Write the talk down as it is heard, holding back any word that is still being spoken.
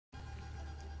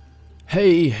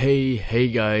Hey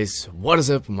guys, what is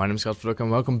up? My name is Godflock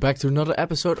and welcome back to another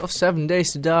episode of 7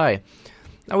 Days to Die.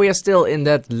 Now we are still in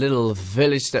that little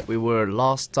village that we were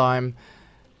last time,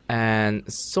 and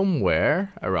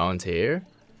somewhere around here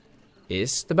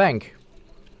is the bank.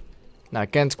 Now I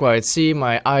can't quite see,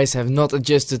 my eyes have not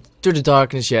adjusted to the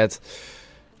darkness yet.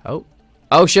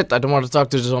 Oh shit, I don't want to talk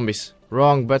to the zombies.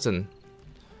 Wrong button.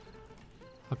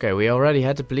 Okay, we already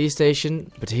had the police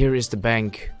station, but here is the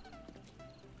bank.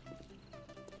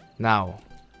 Now,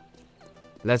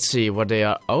 let's see what they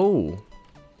are. Oh,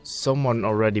 someone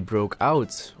already broke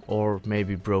out, or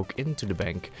maybe broke into the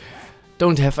bank.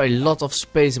 Don't have a lot of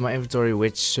space in my inventory,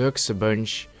 which sucks a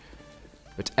bunch.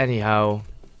 But anyhow,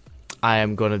 I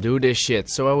am gonna do this shit.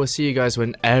 So I will see you guys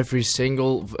when every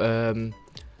single, what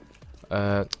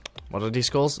are these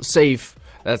called? Safe,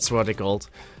 that's what they're called,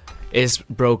 is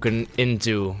broken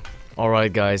into.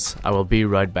 Alright guys, I will be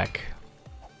right back.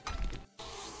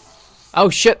 Oh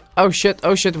shit,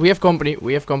 we have company,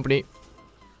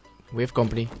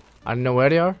 I don't know where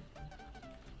they are.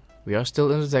 We are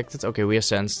still undetected. Okay, we are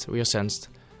sensed,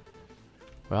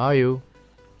 Where are you?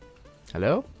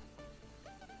 Hello?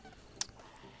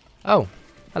 Oh,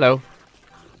 hello.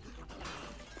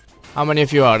 How many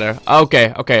of you are there?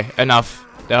 Okay, enough.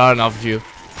 There are enough of you.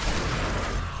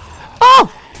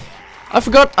 Oh! I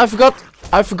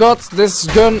forgot, this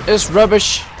gun is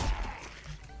rubbish.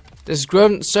 This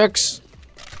gun sucks.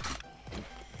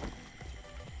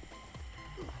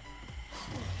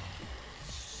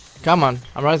 Come on,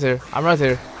 I'm right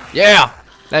here. Yeah!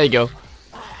 There you go.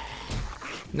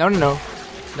 No.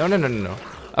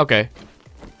 Okay.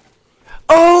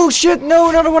 Oh shit, no,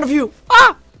 another one of you!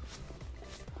 Ah!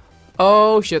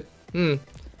 Oh shit.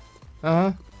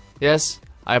 Yes,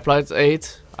 I applied aid.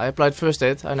 I applied first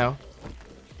aid, I know.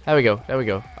 There we go.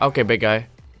 Okay, big guy.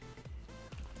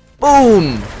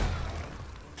 Boom!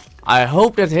 I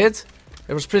hope that hit.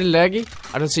 It was pretty laggy.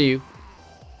 I don't see you.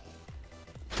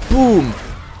 Boom!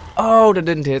 Oh, that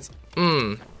didn't hit.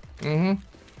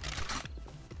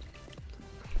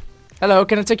 Hello,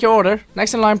 can I take your order?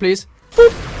 Next in line, please.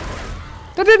 Boop!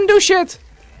 That didn't do shit.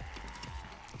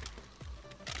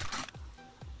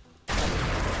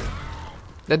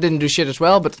 That didn't do shit as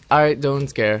well, but I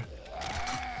don't care.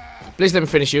 Please let me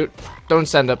finish you. Don't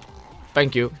stand up.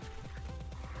 Thank you.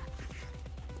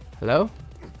 Hello?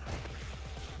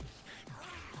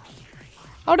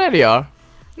 Oh, there they are.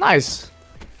 Nice.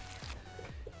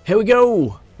 Here we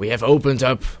go. We have opened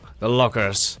up the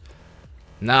lockers.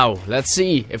 Now, let's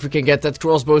see if we can get that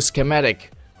crossbow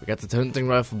schematic. We got the hunting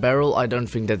rifle barrel. I don't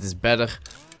think that is better.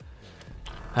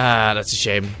 Ah, that's a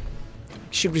shame.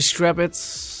 Should we scrap it?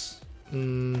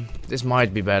 This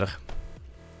might be better.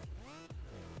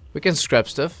 We can scrap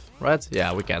stuff, right?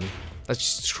 Yeah, we can. Let's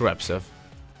just scrap stuff.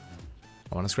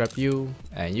 I want to scrap you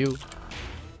and you.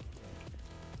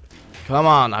 Come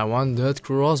on, I want that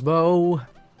crossbow.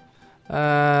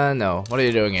 No. What are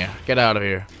you doing here? Get out of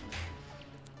here.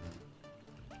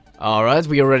 Alright,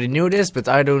 we already knew this, but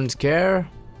I don't care.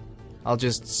 I'll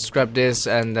just scrap this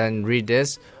and then read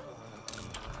this.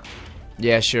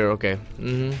 Yeah, sure, okay.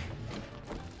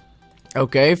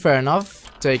 Okay, fair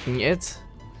enough. Taking it.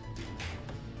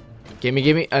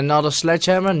 Gimme another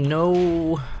sledgehammer.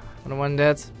 No, I don't want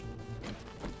that.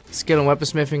 Skill and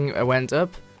weaponsmithing went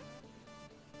up.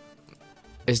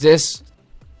 Is this?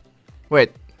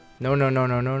 Wait. No.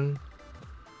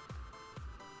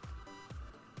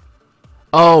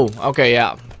 Oh, okay,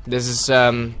 yeah. This is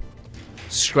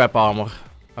scrap armor.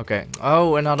 Okay.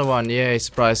 Oh, another one. Yay,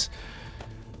 surprise.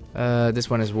 This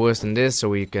one is worse than this, so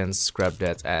we can scrap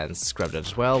that and scrap that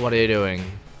as well. What are you doing?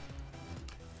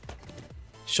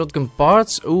 Shotgun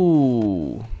parts?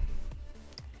 Ooh.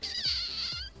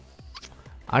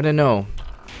 I don't know.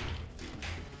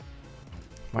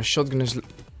 My shotgun is...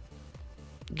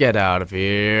 Get out of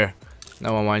here.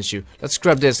 No one wants you. Let's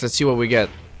scrap this. Let's see what we get.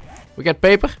 We get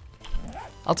paper?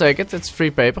 I'll take it. It's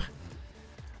free paper.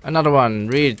 Another one.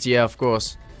 Read. Yeah, of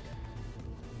course.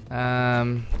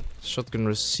 Shotgun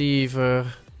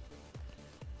receiver.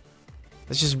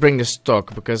 Let's just bring the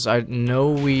stock, because I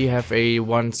know we have a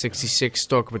 166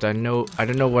 stock, but I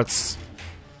don't know what's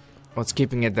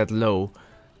keeping it that low.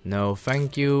 No,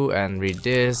 thank you. And read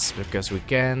this, because we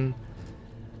can.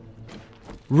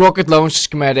 Rocket launch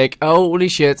schematic. Holy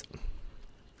shit.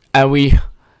 And we...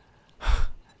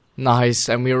 Nice.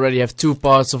 And we already have 2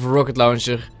 parts of a rocket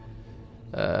launcher.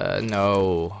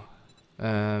 No.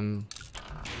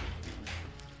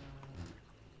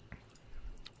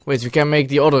 Wait, we can make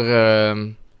the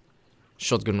other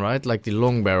shotgun, right? Like the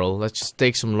long barrel. Let's just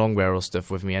take some long barrel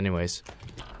stuff with me anyways.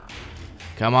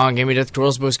 Come on, give me that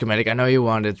crossbow schematic. I know you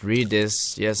want it. Read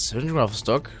this. Yes, hunting rifle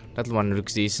stock. That one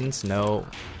looks decent. No.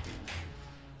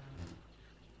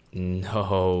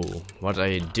 No. What are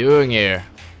you doing here?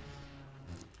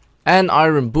 And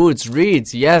iron boots.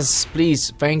 Read. Yes, please.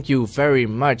 Thank you very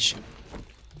much.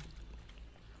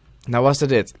 Now, was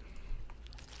that it?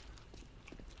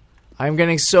 I'm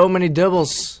getting so many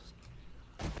doubles.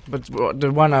 But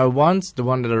the one I want, the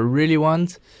one that I really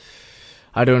want,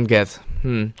 I don't get.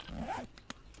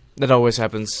 That always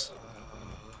happens.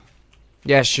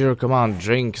 Yeah, sure, come on,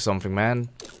 drink something, man.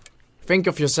 Think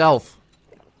of yourself.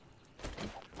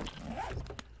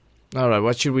 Alright,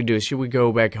 what should we do? Should we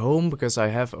go back home? Because I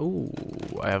have... Ooh,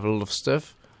 I have a lot of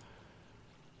stuff.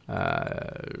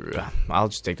 I'll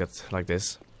just take that like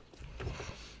this.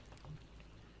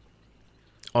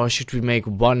 Or should we make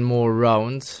one more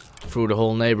round through the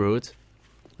whole neighborhood?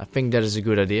 I think that is a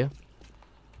good idea.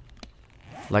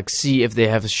 Like, see if they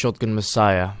have a shotgun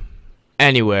messiah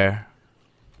anywhere.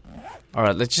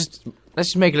 Alright, let's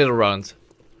just make a little round.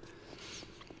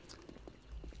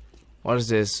 What is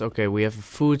this? Okay, we have a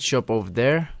food shop over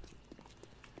there.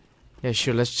 Yeah,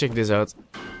 sure, let's check this out.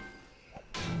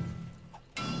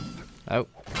 Oh.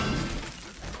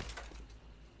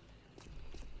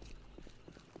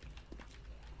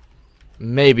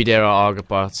 Maybe there are auger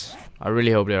parts. I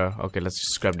really hope there are. Okay, let's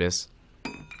just scrap this.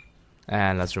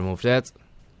 And let's remove that.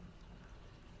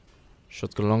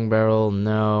 Shotgun long barrel,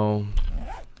 no.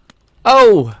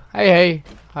 Oh! Hey.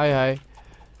 Hi.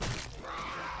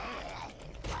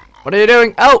 What are you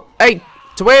doing? Oh! Hey!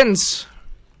 Twins!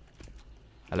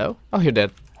 Hello? Oh, you're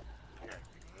dead.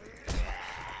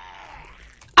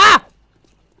 Ah!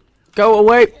 Go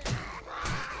away!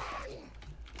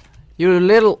 You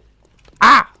little...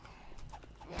 Ah!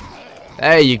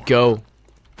 There you go.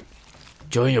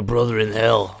 Join your brother in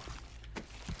hell.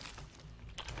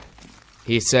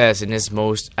 He says in his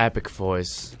most epic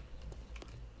voice.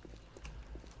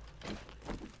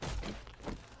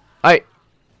 Hey!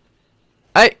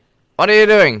 What are you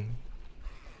doing?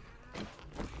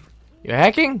 You're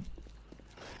hacking?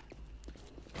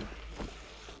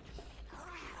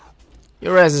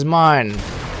 Your ass is mine.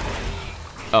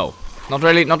 Oh. Not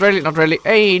really.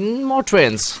 Hey, more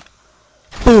twins.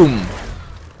 Boom!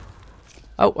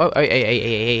 Oh,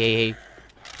 hey.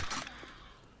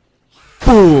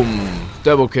 Boom!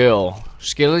 Double kill.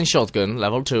 Skill in shotgun,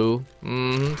 level 2.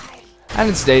 And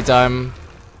it's daytime.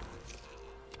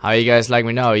 How you guys like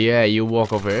me now? Yeah, you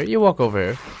walk over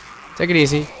here. Take it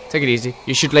easy.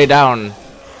 You should lay down.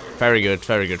 Very good.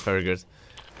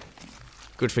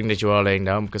 Good thing that you are laying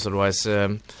down, because otherwise,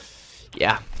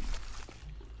 yeah.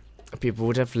 People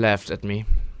would have laughed at me.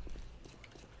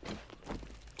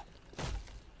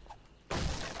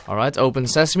 Alright, open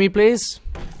sesame, please.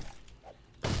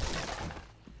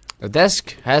 A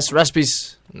desk has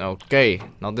recipes. Okay,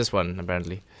 not this one,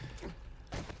 apparently.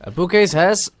 A bookcase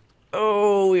has...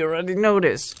 Oh, we already know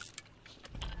this.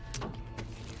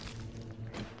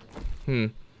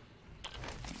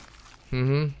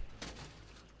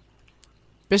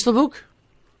 Pistol book?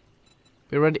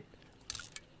 We ready?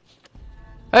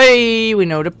 Hey, we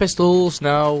know the pistols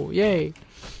now. Yay.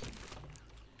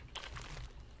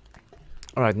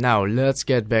 Alright, now let's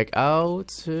get back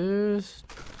out.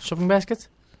 Shopping basket?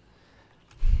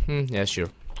 Yeah, sure.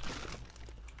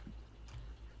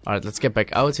 Alright, let's get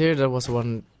back out here. That was what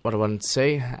I wanted to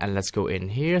say. And let's go in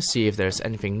here, see if there's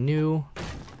anything new.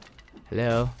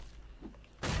 Hello?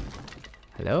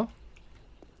 Hello?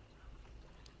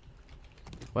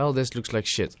 Well, this looks like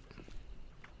shit.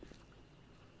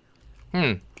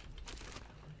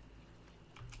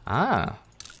 Ah.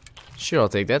 Sure, I'll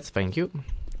take that. Thank you.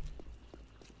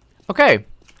 Okay.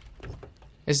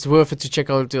 Is it worth it to check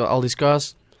out all these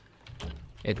cars?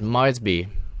 It might be.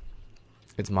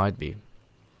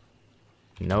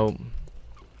 No.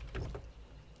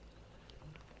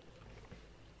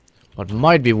 What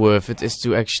might be worth it is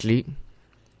to actually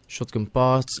shotgun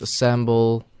parts,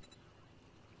 assemble.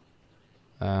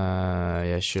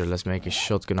 Yeah, sure, let's make a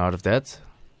shotgun out of that.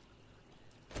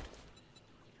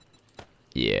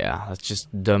 Yeah, let's just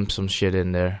dump some shit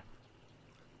in there.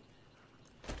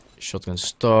 Shotgun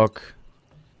stock.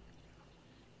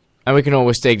 And we can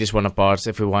always take this one apart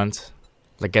if we want.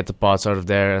 Like get the parts out of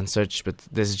there and such, but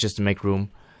this is just to make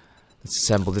room. Let's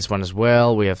assemble this one as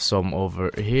well. We have some over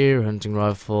here, hunting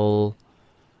rifle.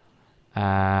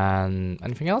 And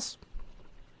anything else?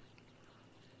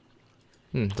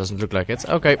 Doesn't look like it.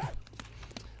 Okay.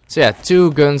 So yeah,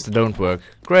 2 guns that don't work.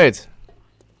 Great.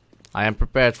 I am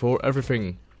prepared for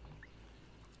everything.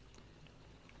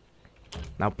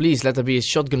 Now please let there be a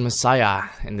shotgun messiah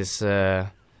in this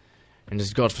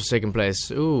godforsaken place.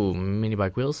 Ooh, mini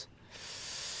bike wheels.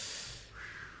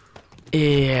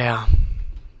 Yeah.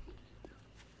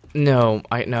 No,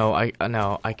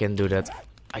 I can't do that.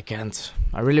 I can't.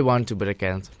 I really want to, but I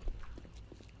can't.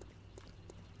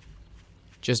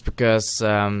 Just because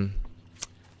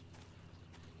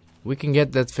we can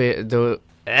get that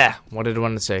what did I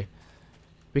want to say?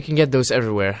 We can get those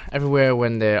everywhere. Everywhere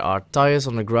when there are tires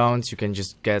on the ground, you can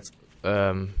just get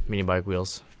mini bike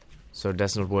wheels. So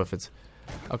that's not worth it.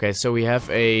 Okay, so we have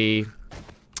a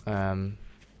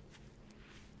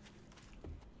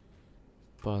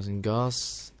passing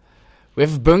gas. We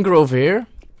have a bunker over here.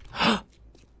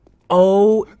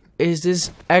 Oh, is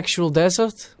this actual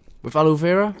desert with aloe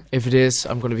vera? If it is,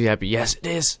 I'm gonna be happy. Yes, it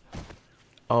is.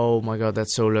 Oh my god,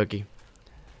 that's so lucky.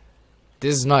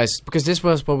 This is nice, because this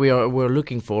was what we're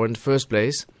looking for in the first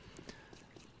place.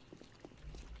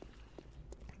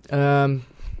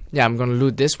 Yeah, I'm gonna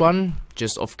loot this one,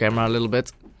 just off camera a little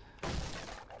bit.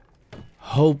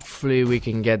 Hopefully we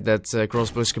can get that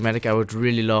crossbow schematic. I would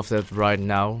really love that right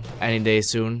now, any day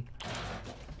soon.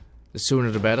 The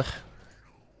sooner the better.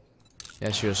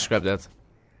 Yeah, sure, scrap that.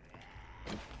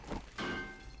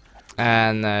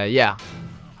 And yeah,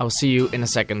 I'll see you in a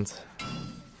second.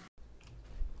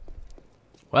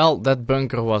 Well, that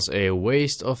bunker was a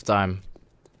waste of time.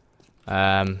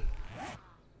 Yeah,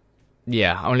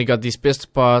 I only got these pistol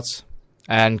parts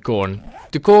and corn.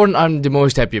 The corn I'm the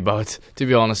most happy about, to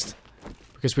be honest.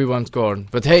 Because we want corn.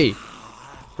 But hey,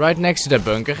 right next to that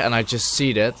bunker, and I just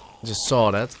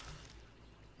saw that.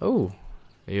 Oh,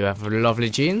 you have lovely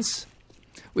jeans.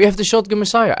 We have the shotgun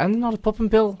messiah and another popping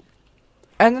pill.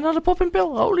 And another popping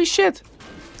pill, holy shit.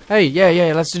 Hey,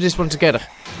 yeah, let's do this one together.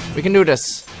 We can do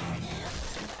this.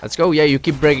 Let's go, yeah, you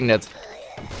keep breaking that.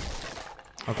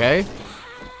 Okay.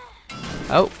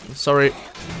 Oh, sorry.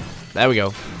 There we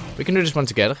go. We can do this one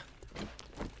together.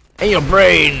 In your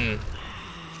brain!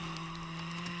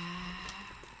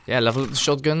 Yeah, level up the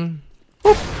shotgun.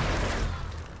 Whoop.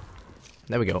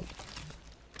 There we go.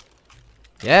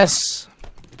 Yes!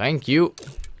 Thank you.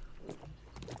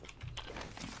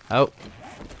 Oh.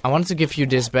 I wanted to give you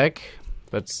this back.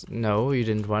 But no, you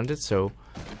didn't want it, so...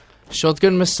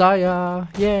 Shotgun messiah!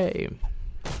 Yay!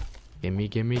 Gimme,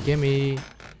 gimme, gimme.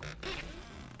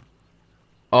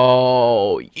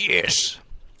 Oh, yes!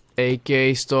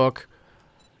 AK stock.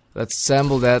 Let's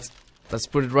assemble that. Let's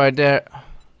put it right there.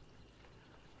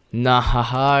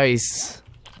 Nice!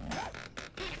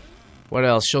 What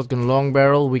else? Shotgun long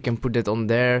barrel. We can put that on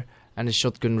there. And the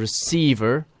shotgun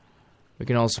receiver. We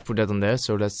can also put that on there.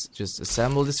 So let's just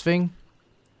assemble this thing.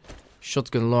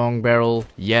 Shotgun long barrel.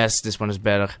 Yes, this one is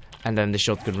better. And then the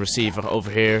shotgun receiver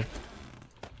over here.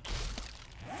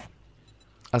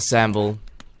 Assemble.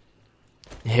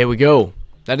 Here we go.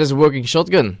 That is a working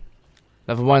shotgun.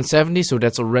 Level 170, so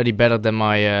that's already better than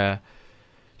my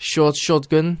short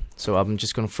shotgun. So I'm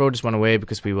just gonna throw this one away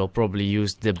because we will probably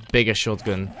use the bigger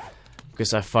shotgun.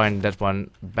 Because I find that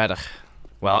one better.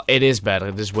 Well, it is better.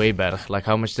 It is way better. Like,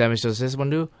 how much damage does this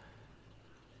one do?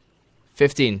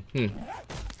 15.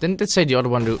 Didn't it say the other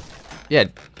one do? Yeah.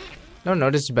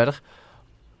 No, this is better.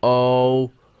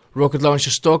 Oh, rocket launcher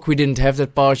stock. We didn't have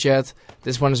that part yet.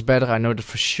 This one is better. I know that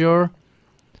for sure.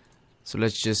 So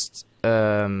let's just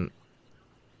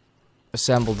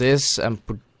assemble this and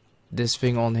put this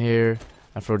thing on here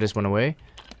and throw this one away.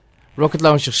 Rocket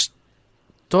launcher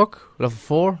stock, level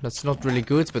 4. That's not really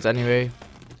good, but anyway.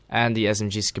 And the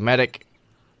SMG schematic.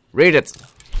 Read it.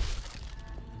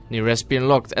 New recipe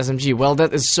unlocked. SMG. Well,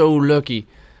 that is so lucky.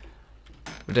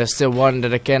 But there's still one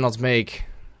that I cannot make.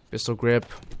 Pistol grip.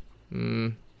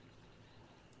 Nah,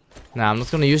 I'm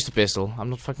not gonna use the pistol. I'm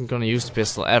not fucking gonna use the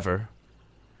pistol ever.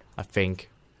 I think.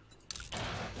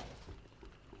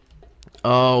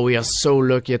 Oh, we are so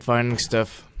lucky at finding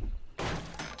stuff.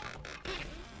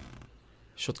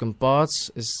 Shotgun parts.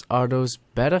 Are those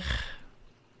better?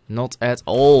 Not at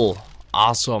all.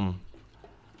 Awesome.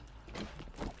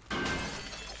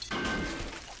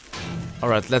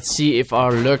 Alright, let's see if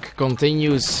our luck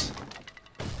continues.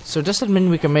 So does that mean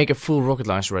we can make a full rocket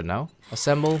launcher right now?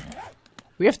 Assemble.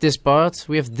 We have this part.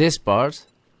 We have this part.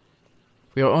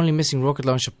 We are only missing rocket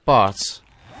launcher parts.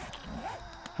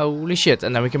 Holy shit,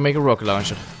 and then we can make a rocket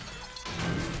launcher.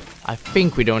 I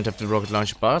think we don't have the rocket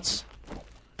launcher parts.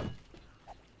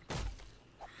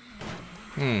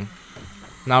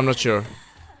 Now I'm not sure.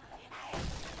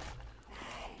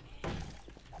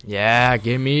 Yeah,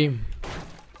 gimme.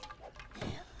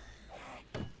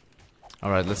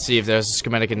 Alright, let's see if there's a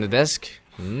schematic in the desk.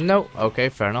 No, okay,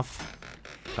 fair enough.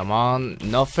 Come on,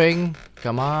 nothing.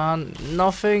 Come on,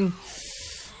 nothing.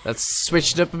 Let's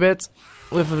switch it up a bit.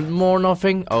 With more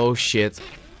nothing. Oh shit.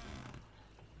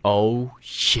 Oh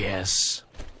yes.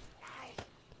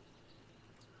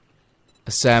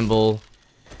 Assemble.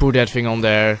 Put that thing on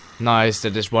there. Nice,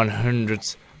 that is 100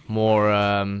 more,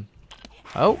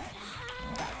 oh.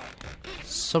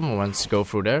 Someone wants to go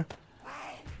through there.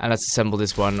 And let's assemble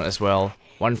this one as well.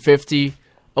 150.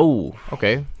 Oh,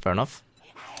 okay, fair enough.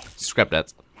 Scrap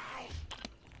that.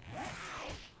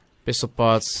 Pistol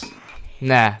parts.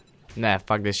 Nah,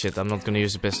 fuck this shit. I'm not gonna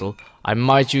use the pistol. I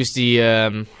might use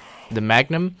the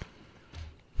Magnum.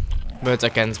 But I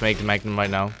can't make the Magnum right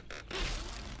now.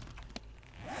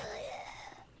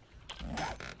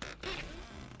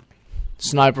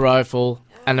 Sniper rifle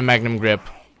and a Magnum grip.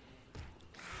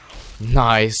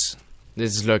 Nice.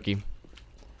 This is lucky.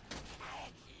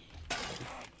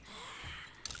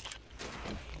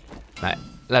 Right,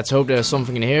 let's hope there's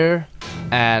something in here.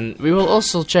 And we will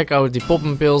also check out the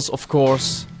popping pills, of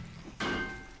course.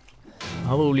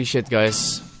 Holy shit,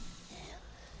 guys.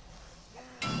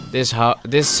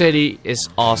 This city is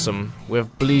awesome. We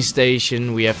have police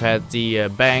station, we have had the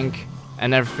bank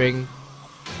and everything.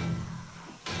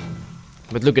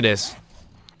 But look at this.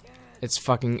 It's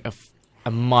fucking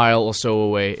a mile or so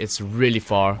away. It's really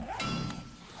far.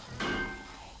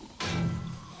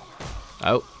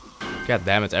 Oh. God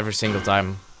damn it, every single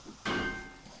time.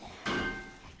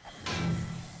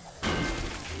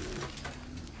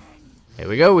 Here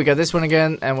we go, we got this one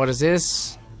again. And what is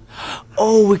this?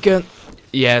 Oh, we can...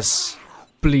 Yes.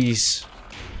 Please.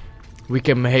 We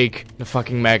can make the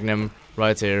fucking Magnum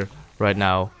right here, right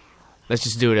now. Let's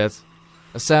just do that.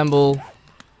 Assemble.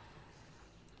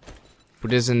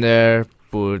 Put this in there.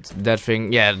 Put that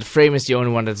thing. Yeah, the frame is the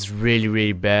only one that's really,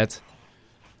 really bad.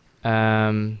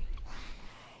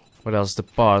 What else? The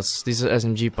parts. These are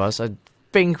SMG parts. I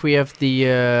think we have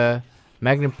the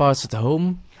Magnum parts at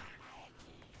home.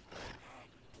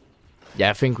 Yeah,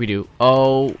 I think we do.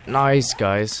 Oh, nice,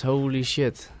 guys. Holy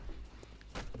shit.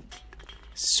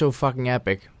 So fucking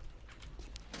epic.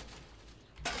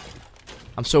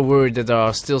 I'm so worried that there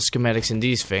are still schematics in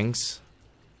these things.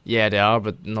 Yeah, they are,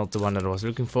 but not the one that I was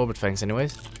looking for, but thanks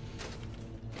anyways.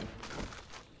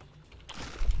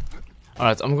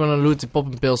 Alright, I'm gonna loot the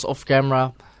popping pills off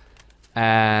camera.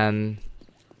 And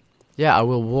yeah, I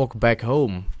will walk back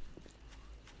home.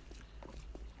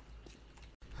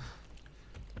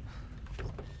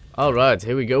 Alright,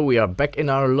 here we go. We are back in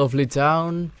our lovely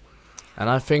town. And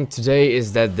I think today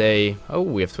is that day. Oh,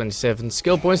 we have 27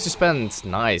 skill points to spend.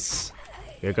 Nice.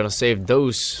 We're gonna save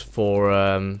those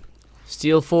for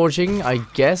steel forging, I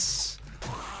guess.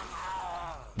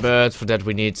 But for that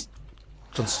we need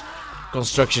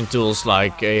construction tools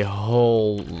like a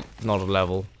whole another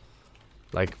level.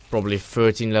 Like probably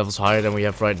 13 levels higher than we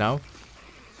have right now.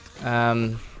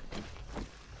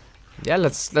 Yeah,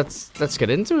 let's get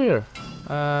into here.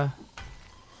 Yeah,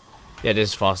 this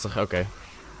is faster. Okay.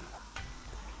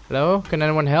 Hello? Can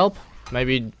anyone help?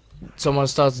 Maybe someone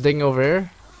starts digging over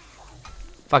here.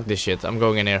 Fuck this shit. I'm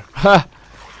going in here. Ha!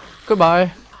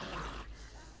 Goodbye.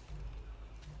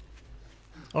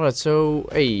 Alright, so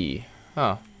hey.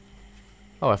 Huh.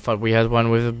 Oh, I thought we had one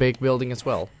with a big building as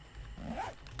well.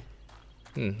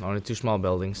 Only 2 small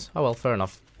buildings. Oh well, fair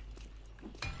enough.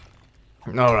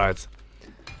 Alright.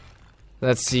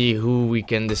 Let's see who we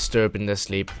can disturb in their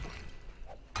sleep.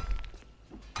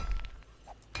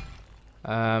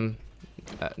 No.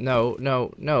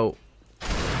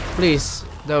 Please,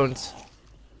 don't.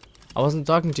 I wasn't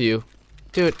talking to you.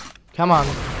 Dude, come on.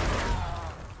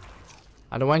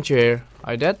 I don't want you here.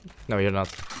 Are you dead? No, you're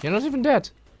not. You're not even dead.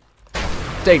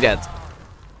 Take that.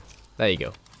 There you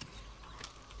go.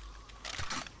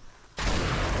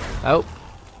 Oh.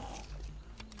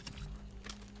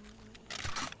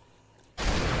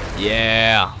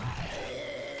 Yeah.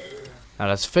 Now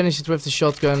let's finish it with the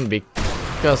shotgun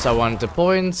because I want the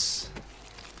points.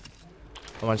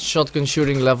 I want shotgun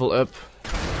shooting level up.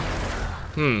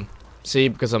 See,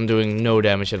 because I'm doing no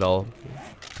damage at all.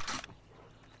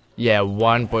 Yeah,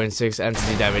 1.6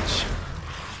 entity damage.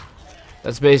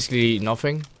 That's basically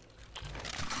nothing.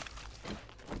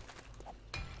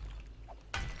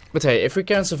 But hey, if we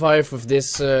can survive with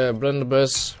this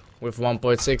blunderbuss with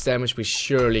 1.6 damage, we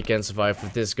surely can survive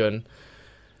with this gun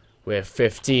with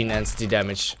 15 entity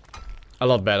damage. A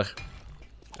lot better.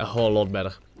 A whole lot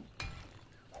better.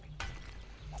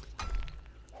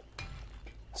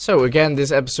 So again,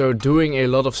 this episode doing a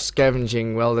lot of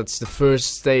scavenging. Well, that's the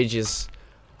first stages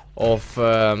of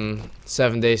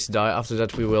 7 days to die. After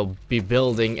that we will be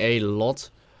building a lot.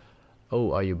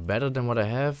 Oh, are you better than what I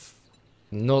have?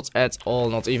 Not at all,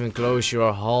 not even close. You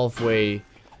are halfway.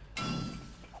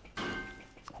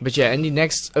 But yeah, in the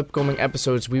next upcoming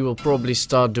episodes we will probably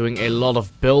start doing a lot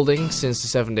of building since the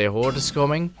 7-day horde is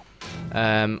coming.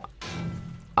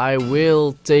 I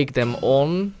will take them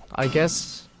on, I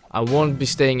guess. I won't be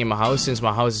staying in my house since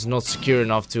my house is not secure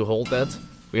enough to hold that.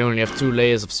 We only have 2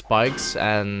 layers of spikes,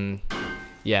 and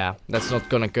yeah, that's not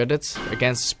gonna cut it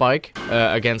against the spike,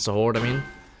 against the horde, I mean.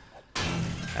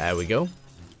 There we go.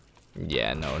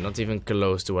 Yeah, no, not even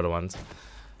close to what I want.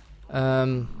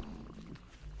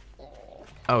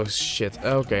 Oh shit.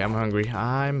 Okay, I'm hungry.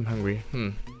 I'm hungry.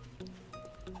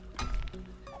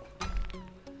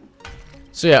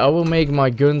 So yeah, I will make my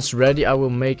guns ready. I will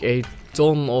make a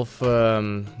ton of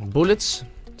bullets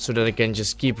so that I can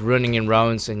just keep running in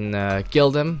rounds and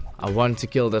kill them. I want to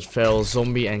kill that feral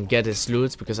zombie and get his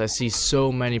loot because I see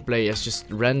so many players just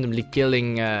randomly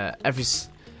killing every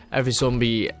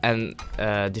zombie and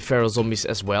the feral zombies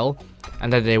as well,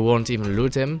 and then they won't even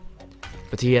loot him.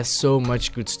 But he has so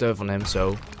much good stuff on him,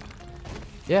 so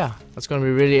yeah, that's gonna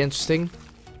be really interesting.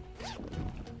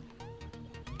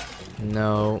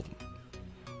 No.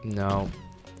 No.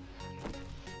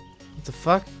 What the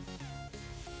fuck?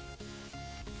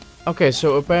 Okay,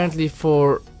 so apparently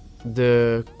for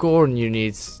the corn you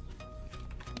need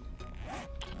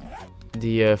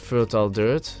the fertile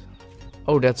dirt.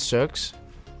 Oh, that sucks.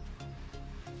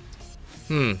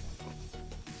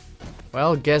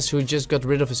 Well, guess who just got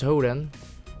rid of his hoe then?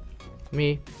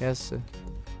 Me, yes.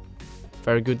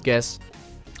 Very good guess.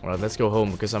 Alright, let's go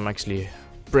home because I'm actually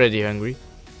pretty hungry.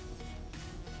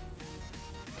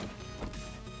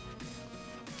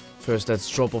 First, let's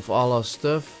drop off all our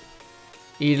stuff,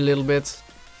 eat a little bit,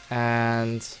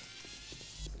 and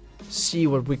see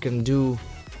what we can do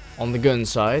on the gun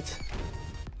side.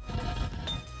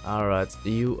 Alright,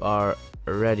 you are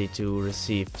ready to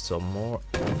receive some more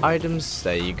items.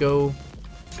 There you go.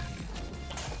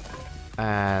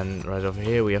 And right over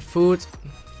here we have food.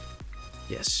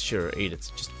 Yes, sure, eat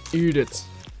it. Just eat it.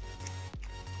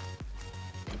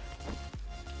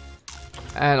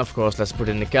 And of course, let's put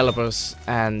in the calipers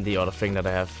and the other thing that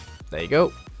I have. There you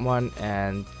go. 1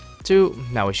 and 2.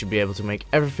 Now we should be able to make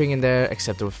everything in there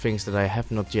except the things that I have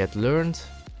not yet learned.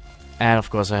 And of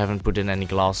course, I haven't put in any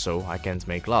glass, so I can't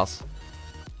make glass.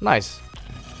 Nice.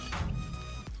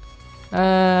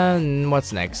 And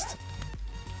what's next?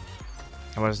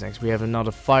 What's next? We have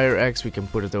another fire axe. We can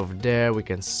put it over there. We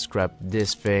can scrap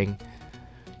this thing.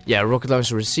 Yeah, rocket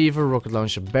launcher receiver, rocket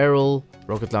launcher barrel,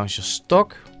 rocket launcher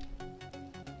stock.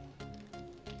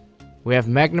 We have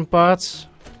magnum parts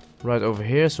right over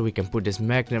here, so we can put this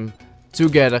magnum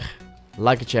together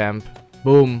like a champ.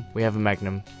 Boom, we have a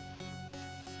magnum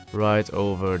right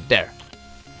over there.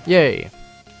 Yay!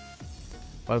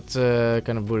 What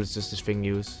kind of bullets does this thing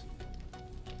use?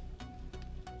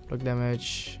 Block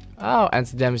damage. Oh,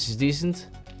 anti-damage is decent.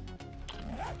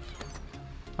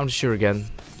 I'm not sure again.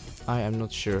 I am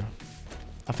not sure.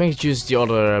 I think it uses the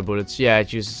other bullets. Yeah,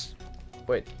 it uses...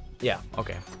 Wait. Yeah,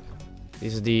 okay.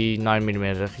 These are the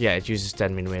 9mm. Yeah, it uses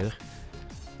 10mm.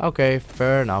 Okay,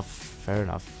 fair enough. Fair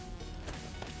enough.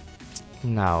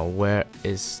 Now, where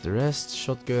is the rest?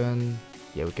 Shotgun.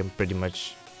 Yeah, we can pretty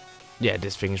much... Yeah,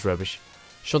 this thing is rubbish.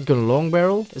 Shotgun long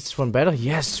barrel. Is this one better?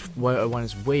 Yes, one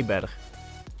is way better.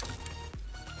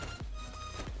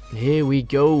 Here we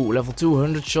go. Level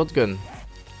 200 shotgun.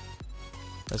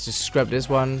 Let's just scrap this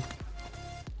one.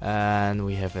 And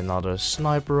we have another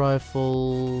sniper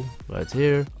rifle right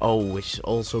here. Oh, which is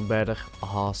also better.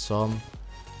 Awesome.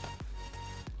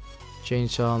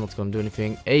 Chainsaw, not gonna do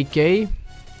anything. AK.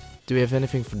 Do we have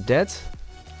anything for that?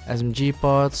 SMG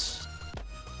parts.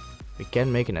 We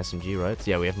can make an SMG, right?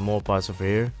 Yeah, we have more parts over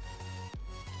here.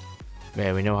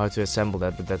 Yeah, we know how to assemble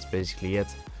that, but that's basically it.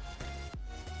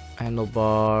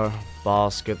 Handlebar,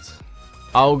 basket.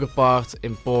 Auger part,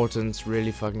 important,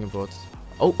 really fucking important.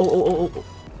 Oh.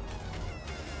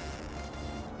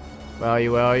 Where are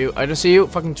you, where are you? I don't see you,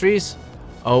 fucking trees.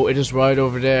 Oh, it is right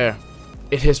over there.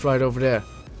 It is right over there.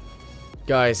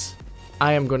 Guys,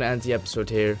 I am gonna end the episode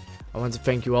here. I want to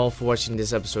thank you all for watching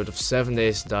this episode of 7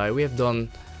 Days to Die. We have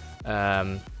done,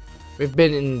 we've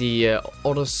been in the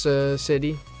other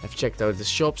city. I've checked out the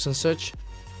shops and such.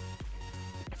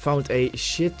 Found a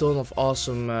shit ton of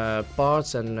awesome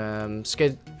parts and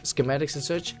schematics and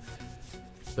such.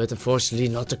 But unfortunately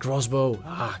not the crossbow.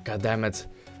 Ah, god damn it.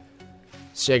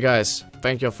 So yeah guys,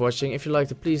 thank you all for watching. If you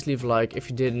liked it, please leave a like. If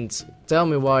you didn't, tell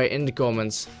me why in the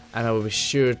comments. And I will be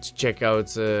sure to check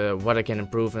out what I can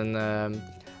improve and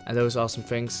those awesome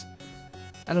things.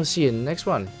 And I'll see you in the next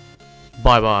one.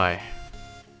 Bye bye.